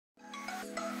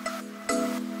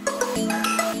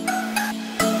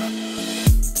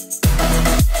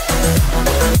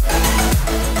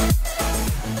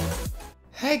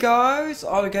guys,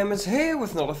 AutoGamerZ here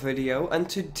with another video, and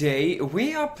today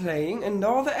we are playing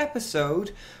another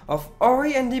episode of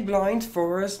Ori and the Blind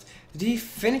Forest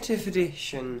Definitive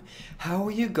Edition. How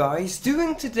are you guys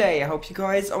doing today? I hope you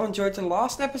guys all enjoyed the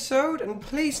last episode, and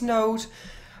please note,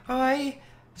 I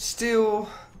still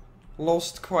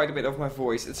lost quite a bit of my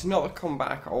voice. It's not come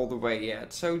back all the way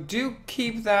yet, so do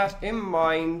keep that in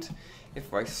mind.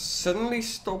 If I suddenly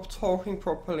stop talking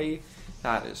properly,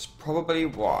 that is probably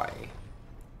why.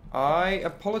 I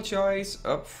apologize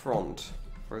up front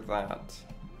for that.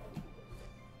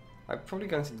 I'm probably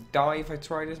going to die if I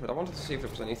try this, but I wanted to see if there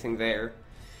was anything there.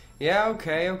 Yeah,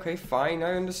 okay, fine,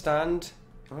 I understand.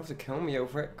 You don't have to kill me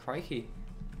over it, crikey.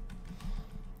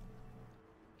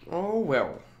 Oh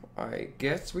well, I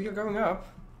guess we are going up.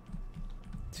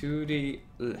 To the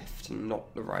left and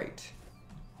not the right.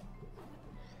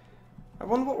 I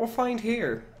wonder what we'll find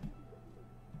here.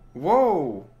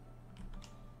 Whoa!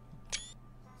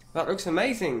 That looks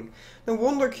amazing. No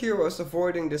wonder Kira is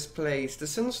avoiding this place. The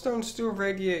sunstone still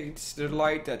radiates the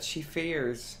light that she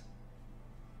fears.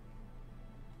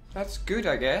 That's good,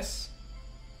 I guess.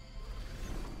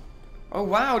 Oh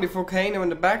wow, the volcano in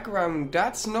the background.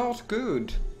 That's not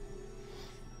good.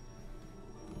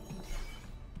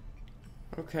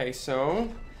 Okay, so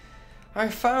I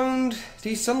found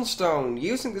the sunstone.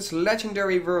 Using this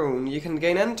legendary rune, you can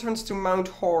gain entrance to Mount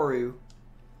Horu.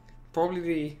 Probably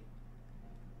the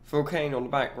volcano in the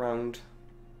background.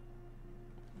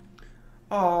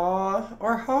 Ah,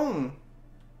 our home.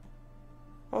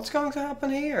 What's going to happen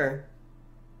here?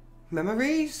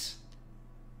 Memories?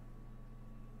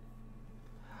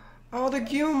 Oh, the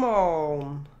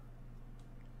Gumon.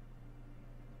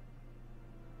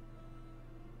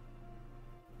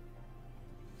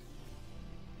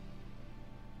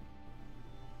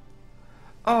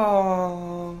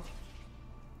 Oh.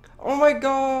 Oh my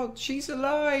god, she's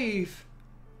alive.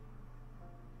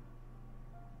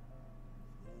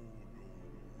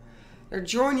 Their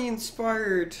journey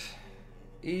inspired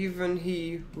even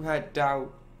he who had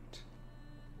doubt.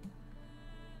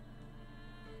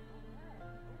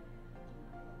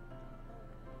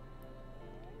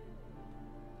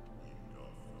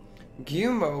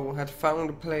 Gumo had found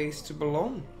a place to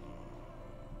belong.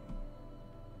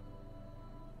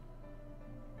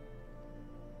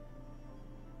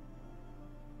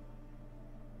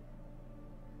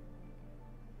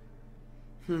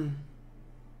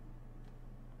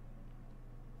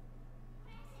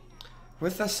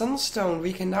 With the sunstone,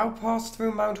 we can now pass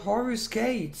through Mount Horu's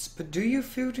gates, but do you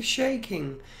feel the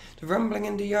shaking, the rumbling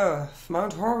in the earth?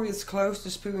 Mount Horu is close to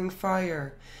spewing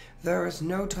fire. There is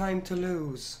no time to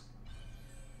lose.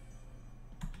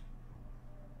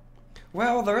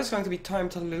 Well, there is going to be time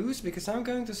to lose, because I'm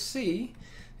going to see,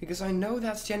 because I know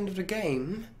that's the end of the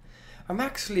game, I'm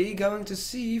actually going to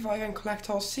see if I can collect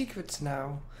all secrets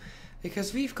now.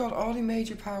 Because we've got all the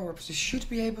major power-ups, we should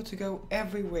be able to go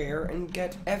everywhere and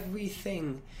get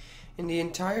everything in the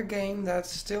entire game that's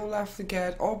still left to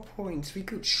get. All points, we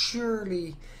could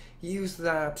surely use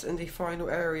that in the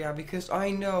final area, because I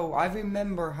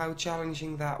remember how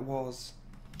challenging that was.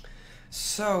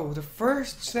 So, the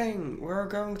first thing we're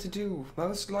going to do,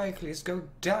 most likely, is go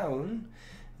down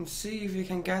and see if we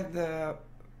can get the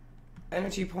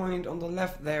energy point on the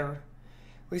left there.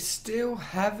 We still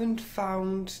haven't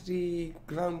found the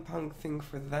ground pound thing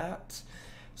for that,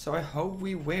 so I hope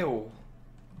we will.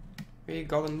 We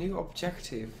got a new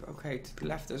objective. Okay, to the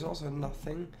left there's also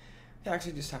nothing. We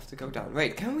actually just have to go down.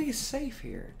 Wait, can we save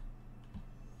here?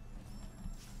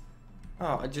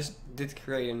 Oh, I just did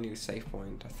create a new save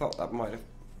point. I thought that might have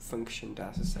functioned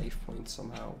as a save point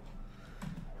somehow.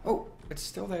 Oh, it's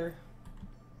still there.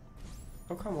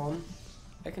 Oh, come on.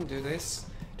 I can do this.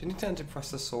 Didn't intend to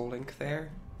press the soul link there.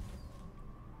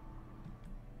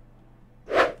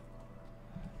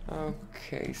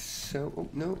 Okay, so... Oh,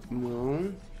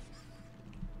 no.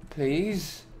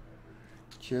 Please.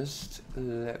 Just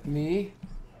let me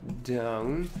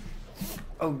down.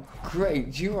 Oh,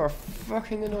 great. You are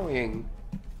fucking annoying.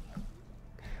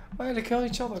 Oh, they kill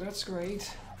each other. That's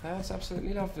great. That's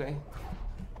absolutely lovely.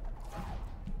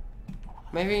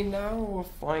 Maybe now we'll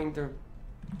find the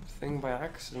thing by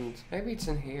accident. Maybe it's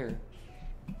in here.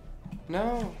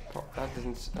 No, that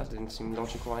didn't seem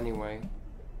logical anyway.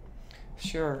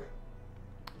 Sure.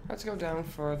 Let's go down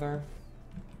further.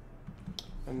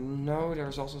 And no,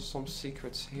 there's also some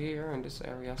secrets here in this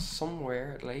area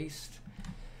somewhere at least.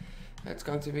 It's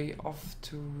going to be off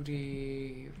to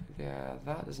the... Yeah,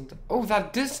 that isn't... Oh,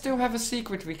 that does still have a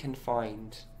secret we can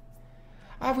find.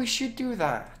 Ah, we should do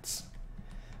that.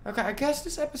 Okay, I guess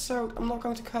this episode I'm not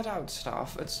going to cut out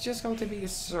stuff. It's just going to be a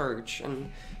search,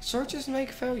 and searches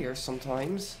make failures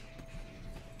sometimes.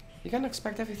 You can't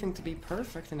expect everything to be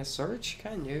perfect in a search,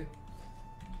 can you?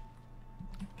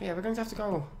 Yeah, we're going to have to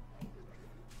go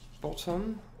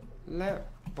bottom left,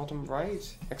 bottom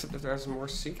right, except that there's more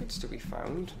secrets to be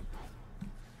found,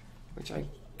 which I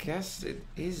guess it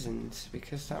isn't,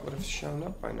 because that would have shown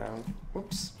up by now.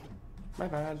 Whoops, my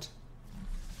bad.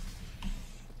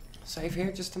 Save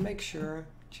here just to make sure,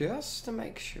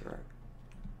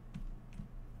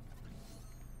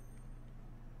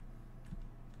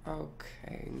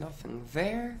 Okay, nothing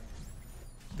there.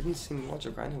 Didn't seem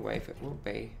logical anyway if it would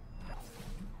be.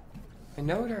 I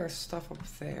know there's stuff up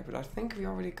there, but I think we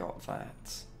already got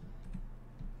that.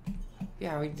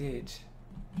 Yeah, we did.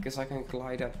 Because I can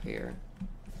glide up here.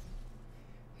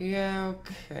 Yeah,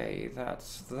 okay,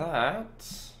 that's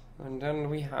that. And then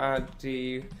we had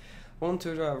the one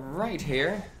to the right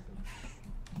here.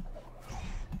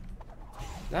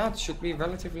 That should be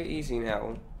relatively easy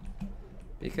now.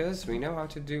 Because we know how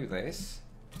to do this.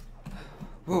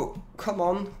 Whoa, come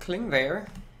on, cling there.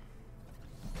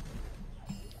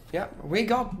 Yeah, we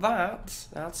got that.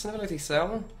 That's an ability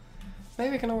cell.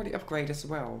 Maybe we can already upgrade as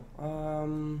well.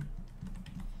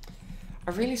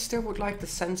 I really still would like the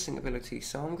sensing ability,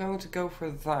 so I'm going to go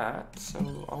for that.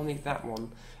 So I'll need that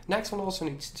one. Next one also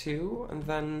needs 2, and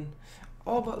then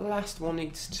all but the last one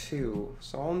needs 2.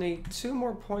 So I'll need 2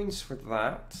 more points for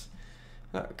that.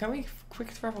 Can we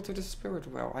quick travel to the spirit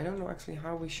well? I don't know actually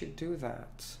how we should do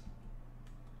that.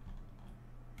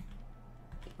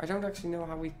 I don't actually know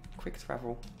how we quick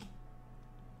travel.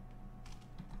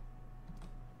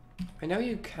 I know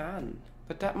you can,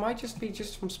 but that might just be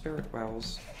just from spirit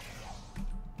wells.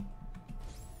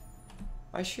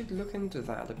 I should look into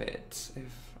that a bit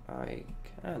if I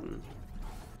can.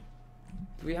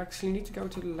 We actually need to go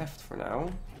to the left for now,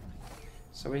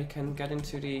 so we can get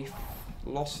into the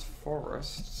Lost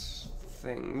Forest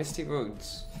thing, Misty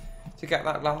Woods, to get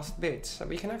that last bit, so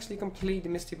we can actually complete the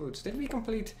Misty Woods. Did we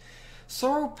complete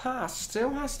Sorrow Pass?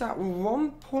 Still has that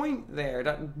 1 point there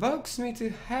that bugs me to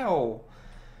hell.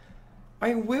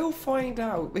 I will find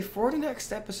out before the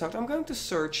next episode. I'm going to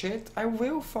search it. I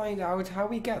will find out how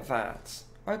we get that.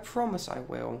 I promise I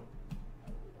will.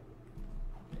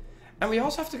 And we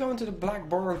also have to go into the Black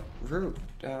Boar route,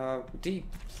 deep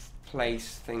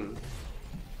place thing.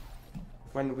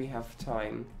 When we have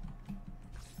time.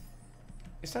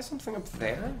 Is there something up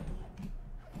there?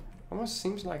 Almost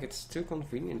seems like it's too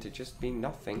convenient to just be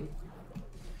nothing.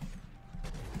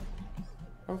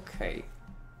 Okay.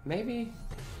 Maybe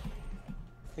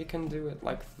we can do it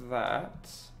like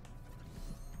that.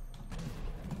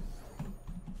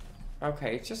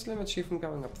 Okay, it just limits you from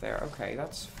going up there. Okay,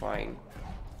 that's fine.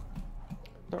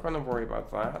 Not gonna worry about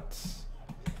that.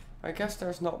 I guess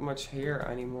there's not much here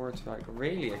anymore to like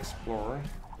really explore.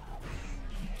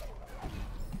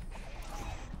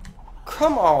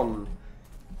 Come on!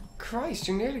 Christ,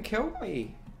 you nearly killed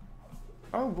me!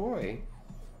 Oh boy.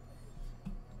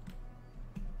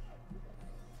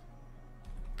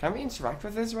 Can we interact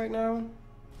with this right now?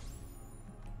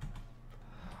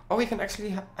 Oh, we can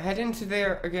actually head into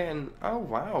there again. Oh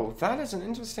wow, that is an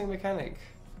interesting mechanic.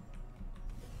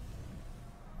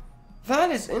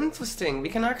 That is interesting. We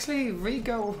can actually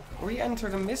re-enter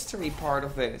the mystery part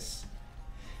of this.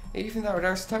 Even though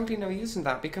there's totally no use in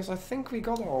that, because I think we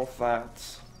got all of that.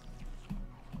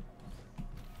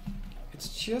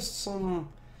 It's just some...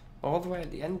 all the way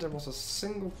at the end there was a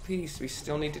single piece we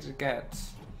still needed to get.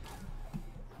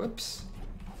 Whoops.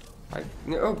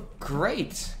 Oh,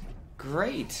 great!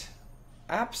 Great!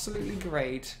 Absolutely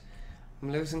great.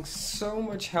 I'm losing so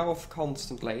much health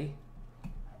constantly.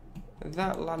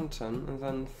 That lantern, and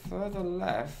then further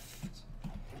left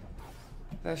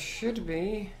there should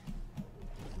be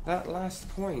that last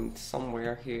point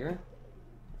somewhere here.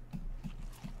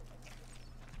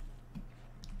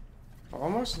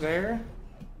 Almost there.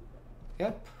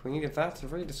 Yep, we needed that to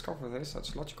really discover this.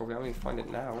 That's logical, we only find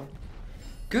it now.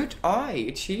 Good eye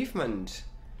achievement.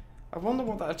 I wonder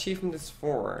what that achievement is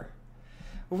for.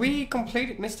 We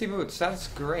completed Misty Woods, that's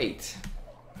great.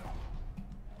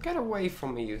 Get away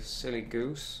from me, you silly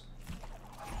goose.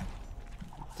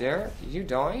 There, you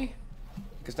die.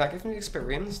 Because that gives me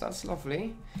experience, that's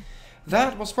lovely.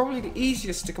 That was probably the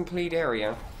easiest to complete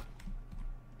area.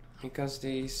 Because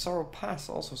the Sorrow Pass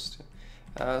also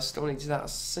still needs that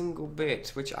single bit.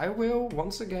 Which I will,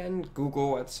 once again,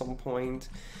 Google at some point.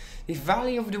 The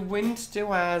Valley of the Wind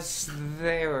still has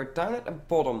there, down at the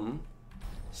bottom,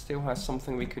 still has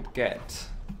something we could get.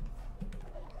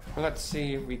 Well, let's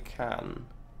see if we can.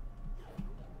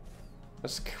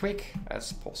 As quick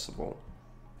as possible.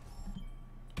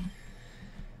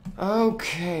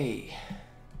 Okay.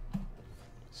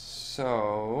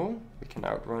 So, we can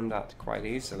outrun that quite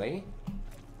easily.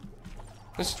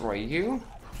 Destroy you.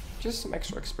 Just some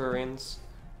extra experience.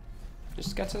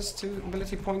 Just get us to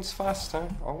ability points faster.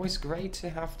 Always great to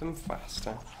have them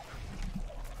faster.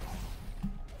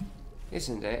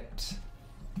 Isn't it?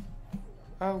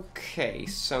 Okay,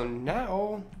 so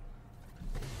now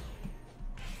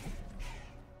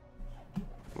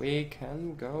we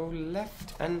can go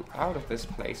left and out of this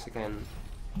place again.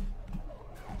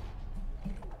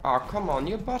 Oh, come on,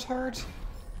 you butthurt.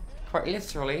 Quite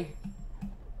literally.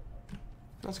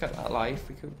 Let's get that life.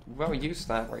 We could well use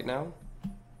that right now.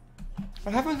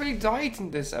 I haven't really died in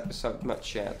this episode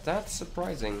much yet. That's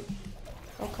surprising.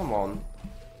 Oh, come on.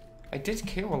 I did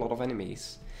kill a lot of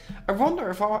enemies. I wonder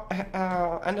if I'll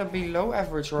end up below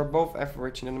average or above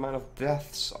average in the amount of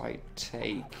deaths I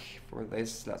take for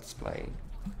this Let's Play.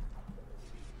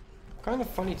 Kind of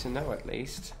funny to know, at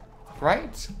least.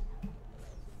 Right?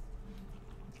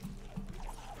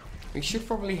 We should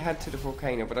probably head to the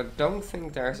volcano, but I don't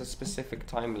think there's a specific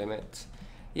time limit.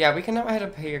 Yeah, we can now head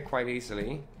up here quite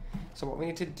easily. So what we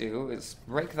need to do is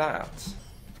break that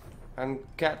and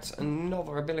get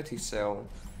another ability cell.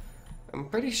 I'm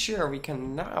pretty sure we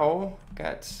can now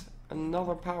get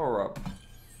another power-up.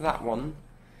 That one.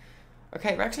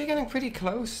 Okay, we're actually getting pretty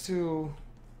close to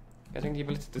getting the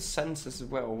ability to sense as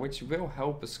well, which will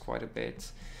help us quite a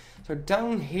bit. So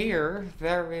down here,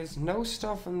 there is no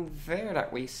stuff in there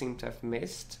that we seem to have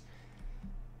missed.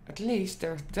 At least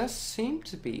there does seem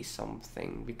to be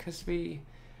something, because we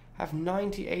have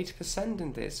 98%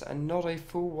 in this and not a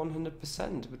full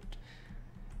 100%. But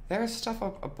there's stuff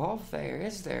up above there,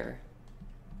 is there?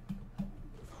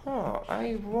 Huh,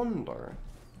 I wonder.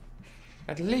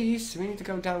 At least we need to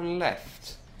go down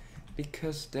left,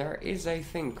 because there is a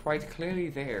thing quite clearly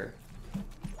there.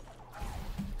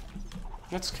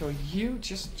 Let's kill you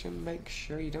just to make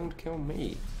sure you don't kill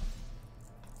me.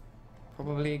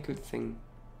 Probably a good thing.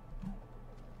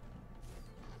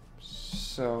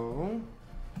 So,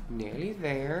 nearly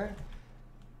there.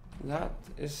 That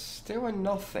is still a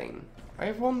nothing.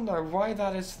 I wonder why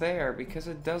that is there, because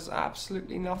it does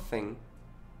absolutely nothing.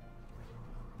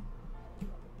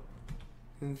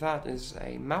 And that is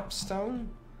a map stone.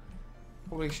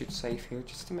 Probably should save here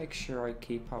just to make sure I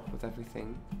keep up with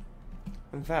everything.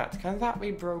 And that, can that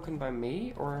be broken by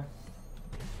me, or?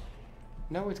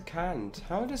 No, it can't.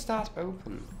 How does that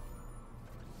open?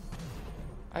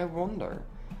 I wonder.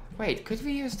 Wait, could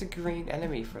we use the green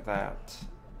enemy for that?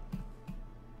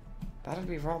 That'd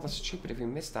be rather stupid if we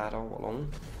missed that all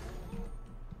along.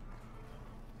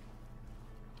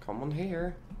 Come on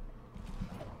here.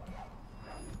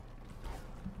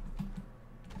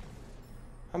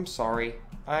 I'm sorry.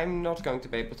 I'm not going to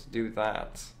be able to do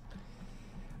that.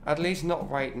 At least not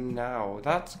right now.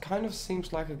 That kind of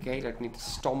seems like a gate I'd need to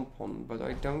stomp on, but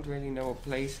I don't really know a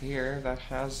place here that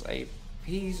has a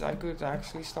piece I could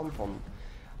actually stomp on.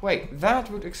 Wait,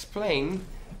 that would explain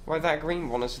why that green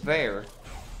one is there.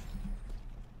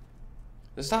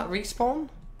 Does that respawn?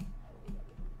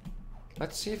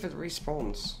 Let's see if it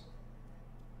respawns.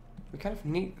 We kind of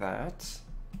need that.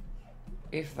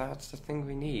 If that's the thing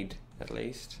we need, at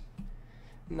least.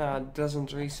 Nah, it doesn't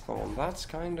respawn. That's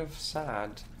kind of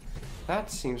sad. That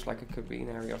seems like it could be an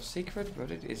area of secret, but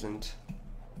it isn't.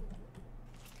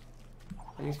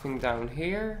 Anything down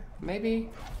here? Maybe?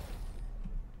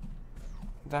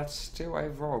 That's still a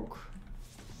rock.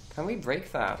 Can we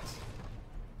break that?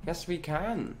 Yes, we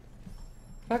can.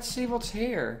 Let's see what's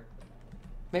here.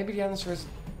 Maybe the answer is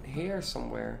here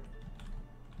somewhere.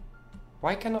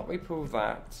 Why cannot we pull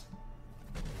that?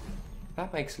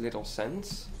 That makes little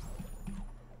sense.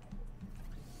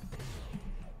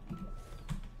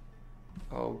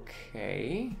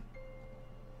 Okay.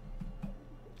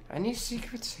 Any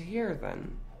secrets here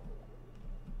then?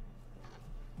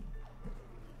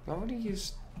 I already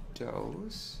used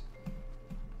those.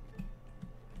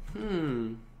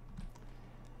 I'm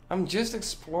just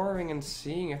exploring and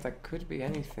seeing if there could be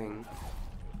anything.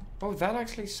 Oh, that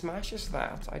actually smashes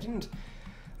that. I didn't...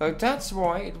 Oh, that's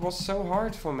why it was so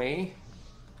hard for me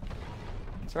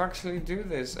to actually do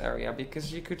this area,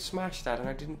 because you could smash that and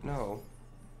I didn't know.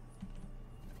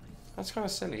 That's kind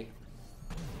of silly.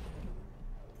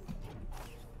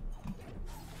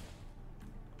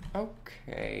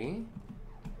 Okay.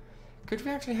 Could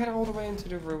we actually head all the way into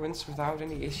the ruins without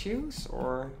any issues?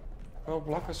 Or will it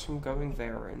block us from going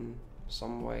there in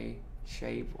some way,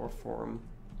 shape or form?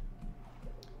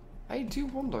 I do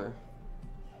wonder.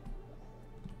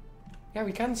 Yeah,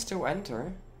 we can still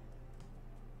enter.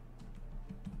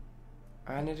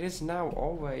 And it is now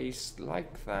always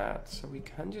like that, so we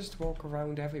can just walk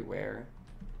around everywhere.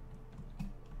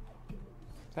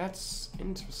 That's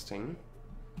interesting.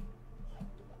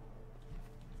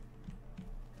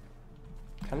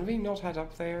 Can we not head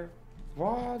up there?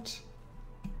 What?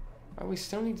 Oh, we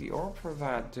still need the orb for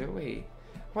that, do we?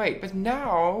 Wait, but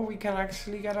now we can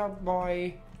actually get up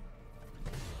by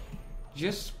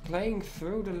just playing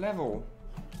through the level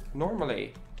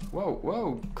normally. Whoa,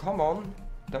 whoa, come on.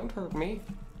 Don't hurt me.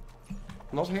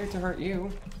 I'm not here to hurt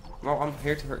you. Well, I'm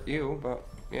here to hurt you, but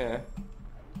yeah.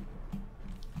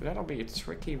 That'll be a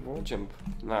tricky wall jump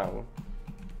now.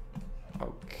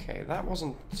 Okay, that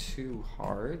wasn't too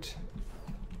hard.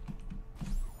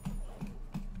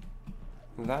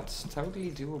 That's totally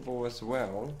doable as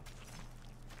well.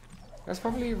 There's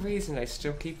probably a reason they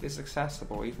still keep this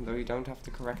accessible, even though you don't have the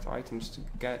correct items to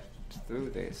get through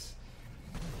this.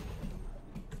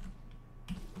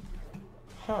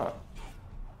 Huh.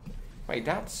 Wait,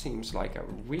 that seems like a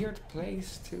weird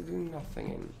place to do nothing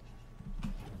in.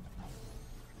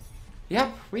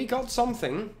 Yep, we got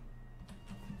something.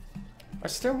 I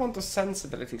still want the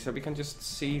sensibility so we can just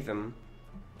see them.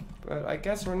 But I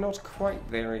guess we're not quite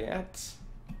there yet.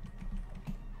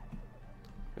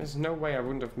 There's no way I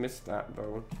wouldn't have missed that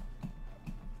though.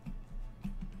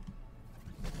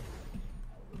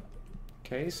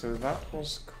 Okay, so that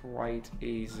was quite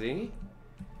easy.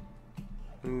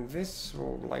 And this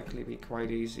will likely be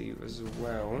quite easy as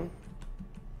well.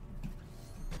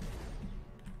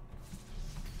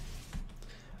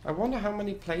 I wonder how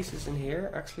many places in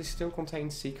here actually still contain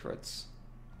secrets.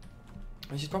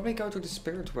 I should probably go to the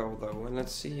spirit well though, and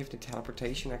let's see if the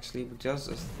teleportation actually does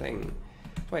a thing.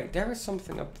 Wait, there is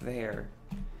something up there.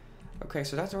 Okay,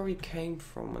 so that's where we came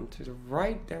from, and to the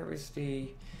right there is the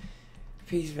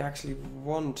piece we actually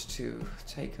want to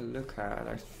take a look at,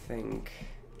 I think.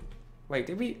 Wait,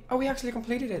 did we? Oh, we actually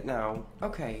completed it now.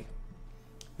 Okay.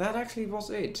 That actually was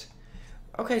it.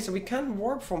 Okay, so we can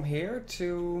warp from here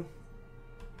to...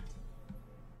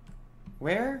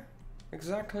 where?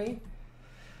 Exactly?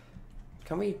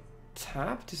 Can we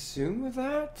tap to zoom with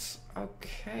that?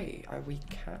 Okay, we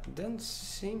can't, don't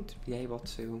seem to be able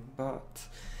to, but...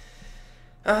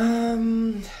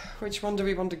 which one do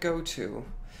we want to go to?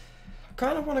 I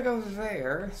kind of want to go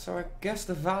there, so I guess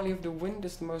the Valley of the Wind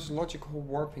is the most logical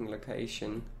warping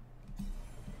location.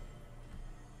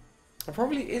 There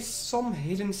probably is some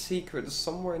hidden secret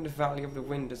somewhere in the Valley of the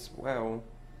Wind as well.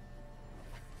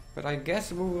 But I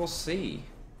guess we will see.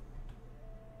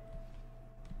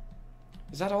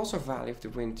 Is that also Valley of the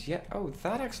Wind? Yeah, oh,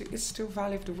 that actually is still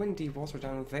Valley of the Wind, deep water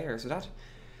down there. So that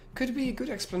could be a good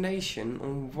explanation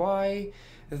on why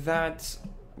that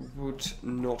would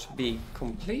not be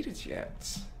completed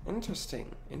yet. Interesting,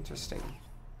 interesting.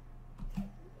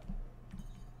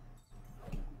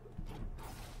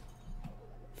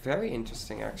 Very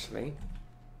interesting, actually.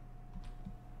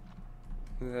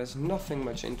 There's nothing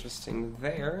much interesting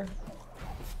there.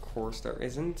 Of course there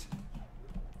isn't.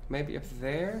 Maybe up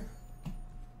there?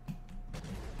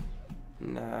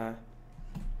 Nah.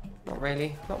 Not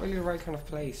really. Not really the right kind of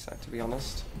place, to be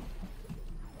honest.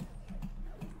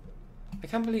 I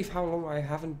can't believe how long I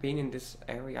haven't been in this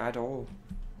area at all.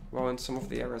 Well, in some of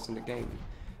the areas in the game.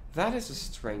 That is a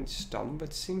strange stump.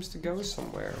 It seems to go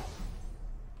somewhere.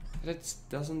 But it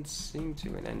doesn't seem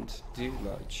to in end do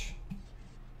much.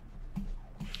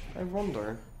 I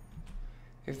wonder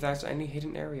if there's any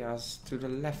hidden areas to the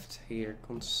left here,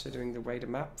 considering the way the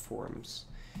map forms.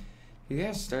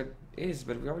 Yes, there is,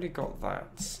 but we already got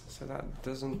that, so that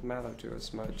doesn't matter to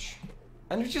us much.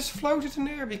 And we just floated in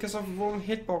air because of wrong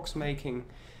hitbox making.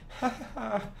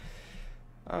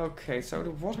 Okay, so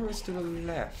the water is to the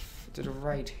left, to the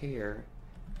right here.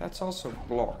 That's also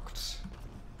blocked.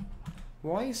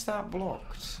 Why is that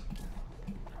blocked?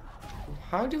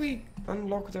 How do we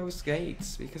unlock those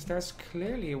gates? Because there's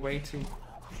clearly a way to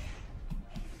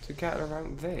get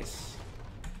around this.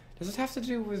 Does it have to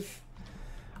do with...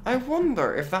 I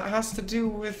wonder if that has to do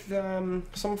with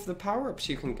some of the power-ups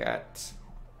you can get.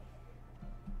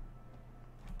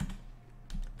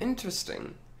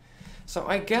 Interesting. So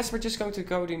I guess we're just going to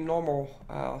go the normal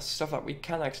stuff that we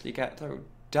can actually get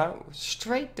down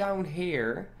straight down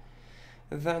here.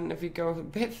 Then if we go a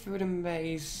bit through the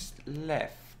maze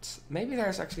left, maybe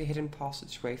there's actually a hidden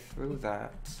passageway through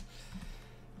that.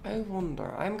 I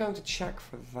wonder. I'm going to check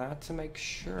for that to make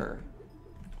sure.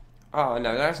 Oh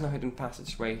no, there's no hidden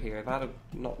passageway here. That would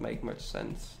not make much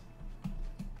sense.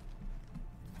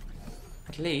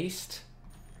 At least.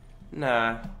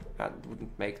 Nah, that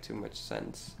wouldn't make too much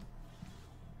sense.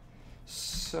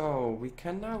 So, we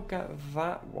can now get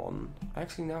that one. I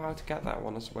actually know how to get that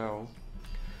one as well.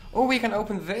 Oh, we can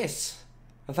open this!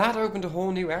 That opened a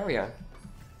whole new area.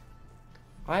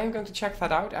 I am going to check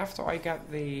that out after I get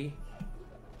the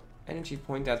energy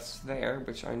point that's there,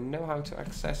 which I know how to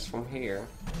access from here.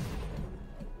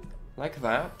 Like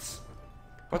that.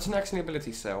 What's next in the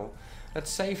ability cell? Let's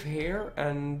save here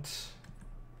and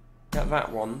get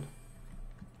that one.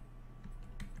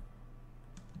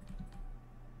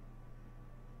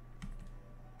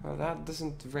 Well, that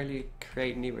doesn't really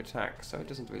create new attacks, so it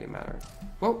doesn't really matter.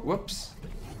 Whoa, whoops.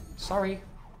 Sorry.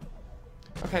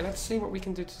 Okay, let's see what we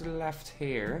can do to the left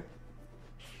here.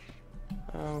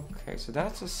 Okay, so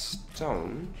that's a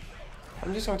stone.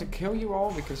 I'm just going to kill you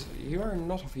all because you are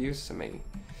not of use to me.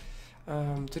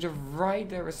 To the right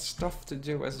there is stuff to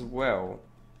do as well.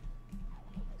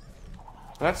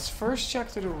 Let's first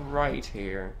check to the right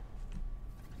here.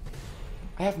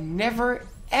 I have never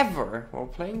ever, while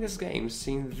playing this game,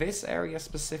 seen this area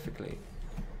specifically.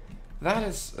 That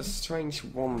is a strange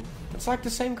one. It's like the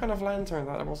same kind of lantern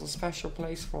that there was a special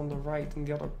place for on the right and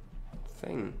the other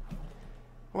thing.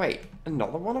 Wait,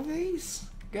 another one of these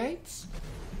gates?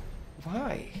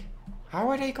 Why? How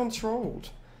are they controlled?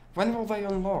 When will they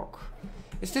unlock?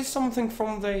 Is this something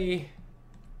from the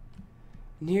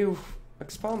new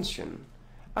expansion?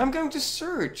 I'm going to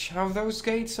search how those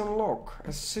gates unlock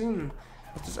as soon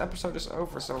as this episode is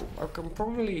over, so I can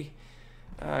probably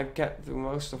get through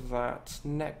most of that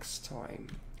next time.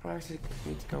 I actually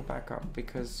need to go back up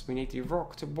because we need the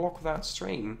rock to block that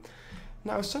stream.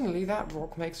 Now suddenly that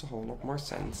rock makes a whole lot more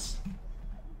sense.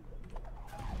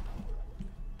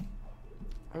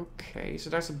 Okay, so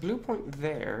there's a blue point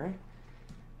there,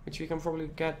 which we can probably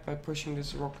get by pushing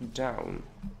this rock down.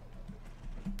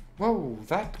 Whoa,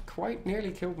 that quite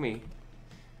nearly killed me.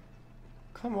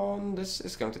 Come on, this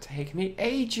is going to take me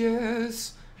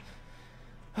ages.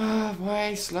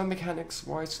 Why slow mechanics?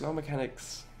 Why slow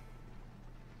mechanics?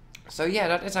 So yeah,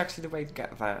 that is actually the way to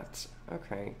get that.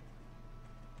 Okay.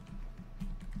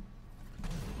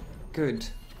 Good.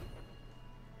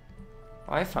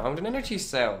 I found an energy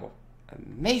cell.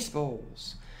 Mace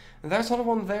balls. And there's another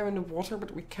one there in the water,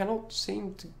 but we cannot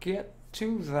seem to get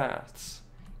to that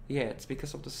yet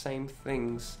because of the same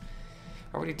things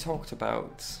I already talked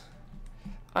about.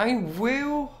 I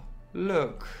will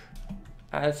look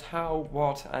at how,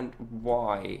 what, and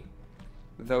why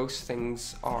those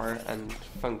things are and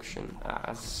function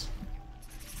as.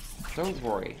 Don't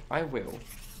worry, I will.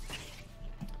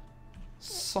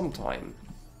 Sometime.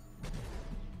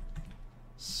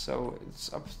 So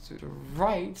it's up to the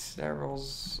right.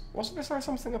 Wasn't there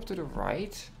something up to the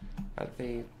right? At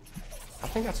the, I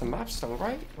think that's a map stone,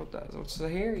 right? What's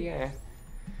here? Yeah.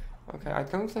 Okay, I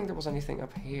don't think there was anything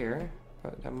up here,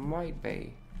 but there might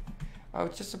be. Oh,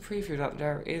 it's just a preview that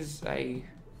there is a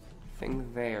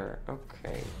thing there.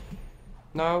 Okay.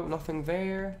 No, nothing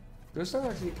there. Those don't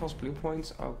actually cost blue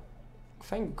points. Oh,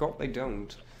 thank God they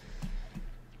don't.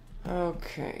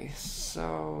 Okay,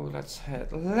 so let's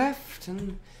head left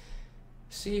and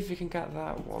see if we can get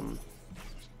that one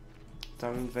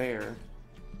down there.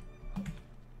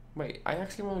 Wait, I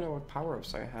actually want to know what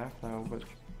power-ups I have now, but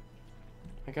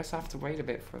I guess I have to wait a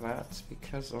bit for that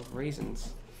because of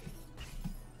reasons.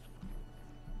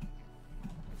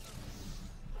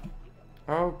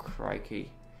 Oh, crikey.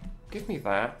 Give me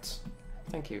that.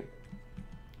 Thank you.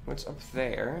 What's up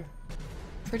there?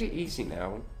 Pretty easy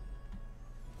now.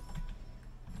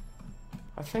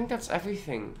 I think that's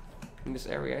everything in this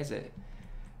area, is it?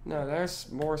 No,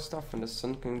 there's more stuff in the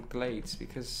sunken glades,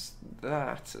 because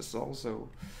that is also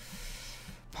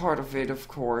part of it, of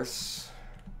course.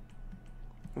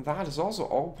 And that is also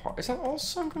all part. Is that all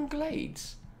sunken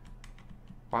glades?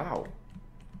 Wow.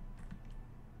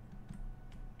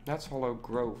 That's Hollow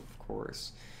Grove, of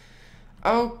course.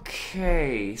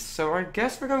 Okay, so I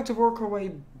guess we're going to work our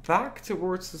way back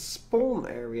towards the spawn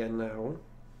area now.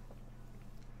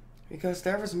 Because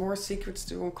there is more secrets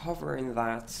to uncover in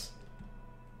that.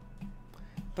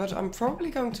 But I'm probably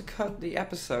going to cut the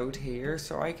episode here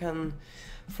so I can,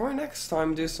 for next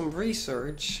time, do some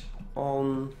research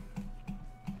on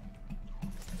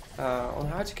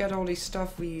how to get all these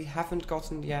stuff we haven't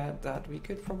gotten yet that we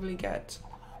could probably get.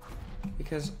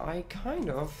 Because I kind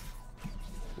of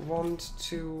want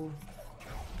to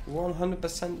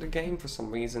 100% the game for some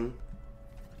reason.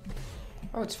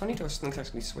 Oh, it's funny those things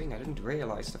actually swing. I didn't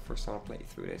realize the first time I played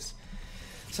through this.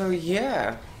 So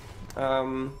yeah,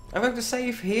 I'm going to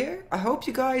save here. I hope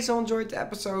you guys all enjoyed the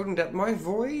episode and that my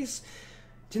voice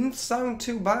didn't sound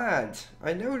too bad.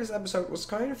 I know this episode was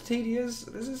kind of tedious.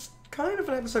 This is kind of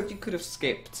an episode you could have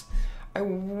skipped. I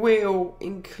will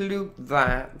include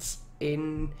that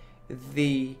in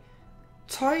the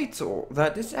title,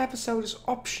 that this episode is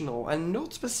optional and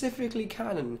not specifically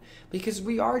canon, because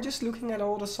we are just looking at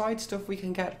all the side stuff we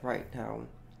can get right now.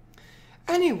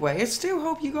 Anyway, I still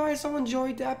hope you guys all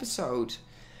enjoyed the episode,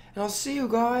 and I'll see you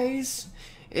guys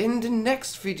in the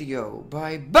next video.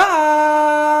 Bye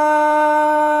bye!